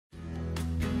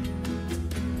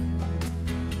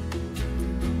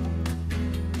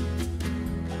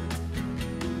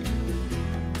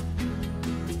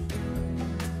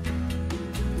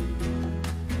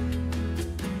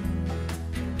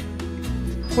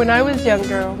When I was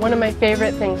younger, one of my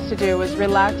favorite things to do was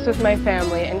relax with my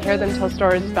family and hear them tell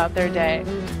stories about their day.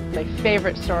 My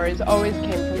favorite stories always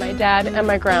came from my dad and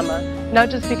my grandma, not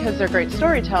just because they're great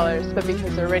storytellers, but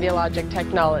because they're radiologic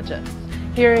technologists.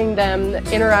 Hearing them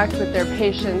interact with their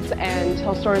patients and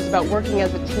tell stories about working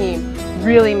as a team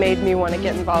really made me want to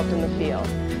get involved in the field.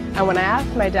 And when I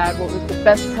asked my dad what was the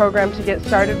best program to get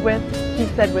started with, he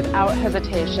said without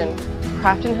hesitation,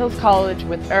 Crafton Hills College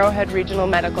with Arrowhead Regional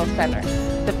Medical Center.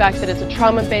 The fact that it's a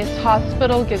trauma-based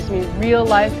hospital gives me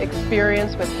real-life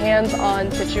experience with hands-on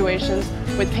situations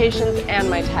with patients and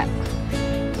my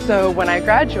techs. So when I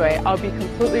graduate, I'll be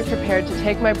completely prepared to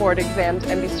take my board exams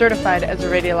and be certified as a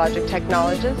radiologic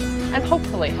technologist and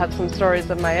hopefully have some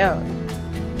stories of my own.